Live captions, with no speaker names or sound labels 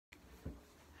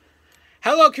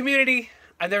Hello, community.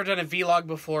 I've never done a vlog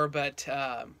before, but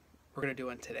we're going to do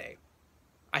one today.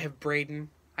 I have Brayden.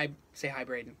 Say hi,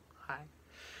 Brayden.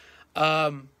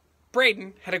 Hi.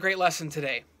 Brayden had a great lesson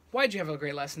today. Why did you have a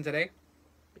great lesson today?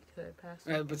 Because I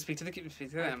passed. But speak to them.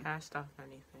 I passed off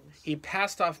many things. He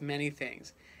passed off many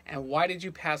things. And why did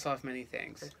you pass off many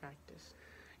things? I practiced.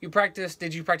 You practiced.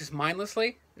 Did you practice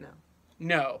mindlessly? No.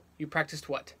 No. You practiced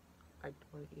what? What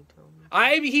you told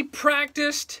me. He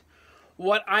practiced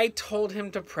what I told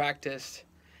him to practice,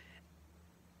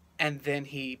 and then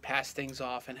he passed things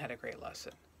off and had a great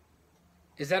lesson.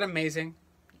 Is that amazing?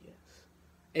 Yes.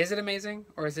 Is it amazing,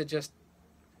 or is it just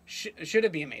should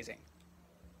it be amazing?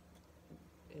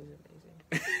 Is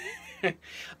amazing.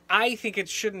 I think it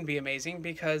shouldn't be amazing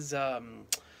because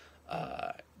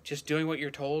just doing what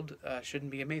you're told shouldn't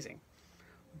be amazing.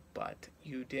 But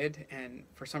you did, and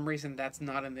for some reason that's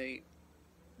not in the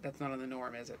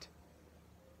norm, is it?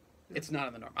 It's not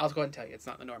in the norm. I'll go ahead and tell you it's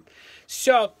not in the norm.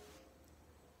 So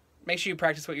make sure you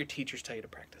practice what your teachers tell you to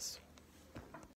practice.